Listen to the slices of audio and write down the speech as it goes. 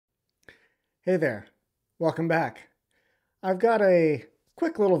Hey there, welcome back. I've got a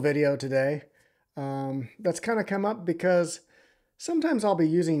quick little video today that's kind of come up because sometimes I'll be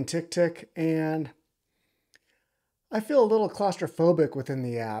using TickTick and I feel a little claustrophobic within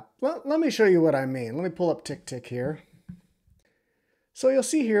the app. Let me show you what I mean. Let me pull up TickTick here. So you'll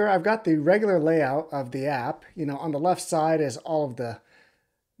see here I've got the regular layout of the app. On the left side is all of the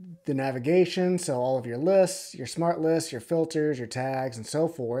navigation, so all of your lists, your smart lists, your filters, your tags, and so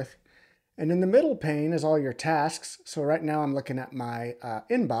forth. And in the middle pane is all your tasks. So right now I'm looking at my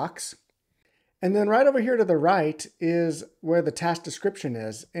inbox. And then right over here to the right is where the task description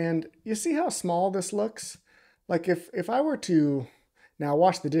is. And you see how small this looks? Like if I were to, now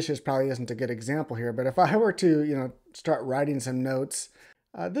wash the dishes probably isn't a good example here, but if I were to, start writing some notes,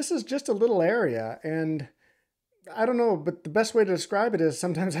 this is just a little area. And I don't know, but the best way to describe it is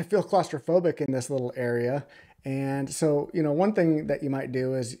sometimes I feel claustrophobic in this little area. And so, one thing that you might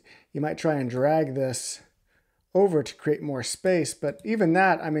do is you might try and drag this over to create more space. But even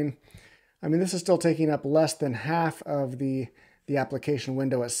that, I mean, this is still taking up less than half of the application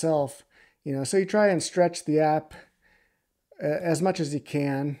window itself. So you try and stretch the app as much as you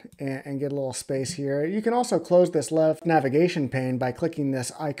can and get a little space here. You can also close this left navigation pane by clicking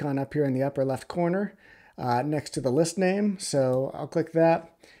this icon up here in the upper left corner next to the list name. So I'll click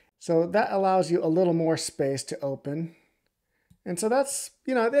that. So that allows you a little more space to open. And so that's,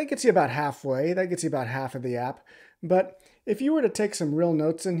 that gets you about halfway. That gets you about half of the app. But if you were to take some real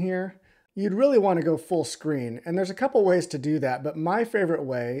notes in here, you'd really want to go full screen. And there's a couple ways to do that, but my favorite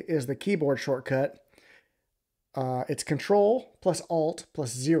way is the keyboard shortcut. It's Ctrl plus Alt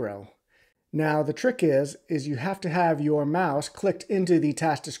plus 0. Now the trick is you have to have your mouse clicked into the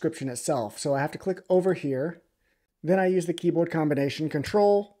task description itself. So I have to click over here. Then I use the keyboard combination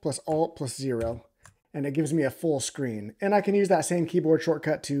Ctrl plus Alt plus 0, and it gives me a full screen. And I can use that same keyboard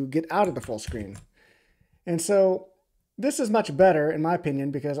shortcut to get out of the full screen. And so this is much better in my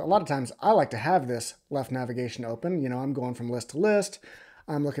opinion because a lot of times I like to have this left navigation open. I'm going from list to list.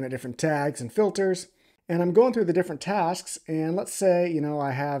 I'm looking at different tags and filters, and I'm going through the different tasks. And let's say,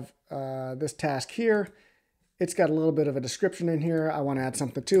 I have this task here. It's got a little bit of a description in here. I want to add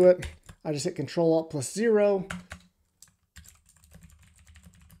something to it. I just hit Ctrl Alt plus 0.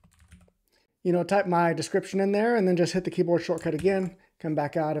 Type my description in there and then just hit the keyboard shortcut again, come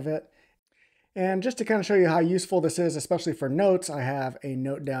back out of it. And just to kind of show you how useful this is, especially for notes, I have a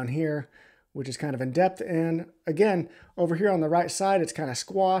note down here, which is kind of in depth. And again, over here on the right side, it's kind of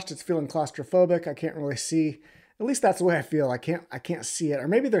squashed. It's feeling claustrophobic. I can't really see, at least that's the way I feel. I can't see it. Or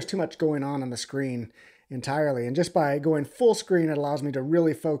maybe there's too much going on the screen entirely. And just by going full screen, it allows me to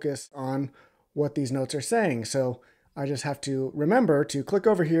really focus on what these notes are saying. So I just have to remember to click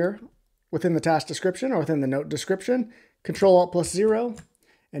over here within the task description or within the note description, Ctrl Alt plus 0,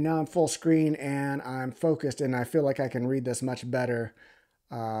 and now I'm full screen and I'm focused and I feel like I can read this much better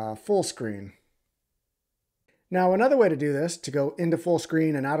full screen. Now another way to do this, to go into full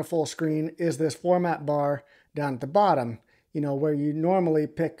screen and out of full screen, is this format bar down at the bottom, where you normally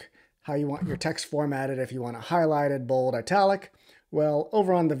pick how you want your text formatted, if you want it highlighted, bold, italic. Well,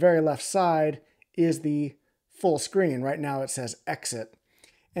 over on the very left side is the full screen. Right now it says exit.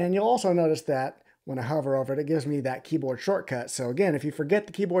 And you'll also notice that when I hover over it, it gives me that keyboard shortcut. So again, if you forget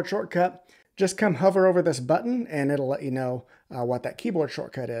the keyboard shortcut, just come hover over this button and it'll let you know what that keyboard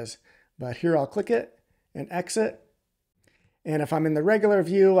shortcut is. But here I'll click it and exit. And if I'm in the regular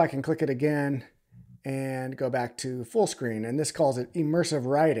view, I can click it again and go back to full screen. And this calls it immersive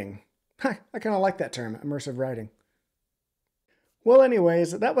writing. I kind of like that term, immersive writing. Well,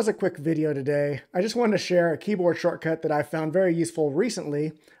 anyways, that was a quick video today. I just wanted to share a keyboard shortcut that I found very useful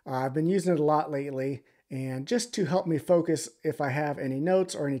recently. I've been using it a lot lately, and just to help me focus if I have any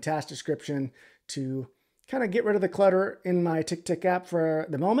notes or any task description, to kind of get rid of the clutter in my TickTick app for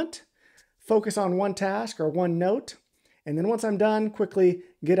the moment, focus on one task or one note, and then once I'm done, quickly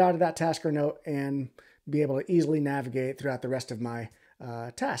get out of that task or note and be able to easily navigate throughout the rest of my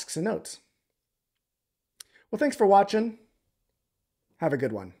tasks and notes. Well, thanks for watching. Have a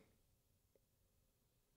good one.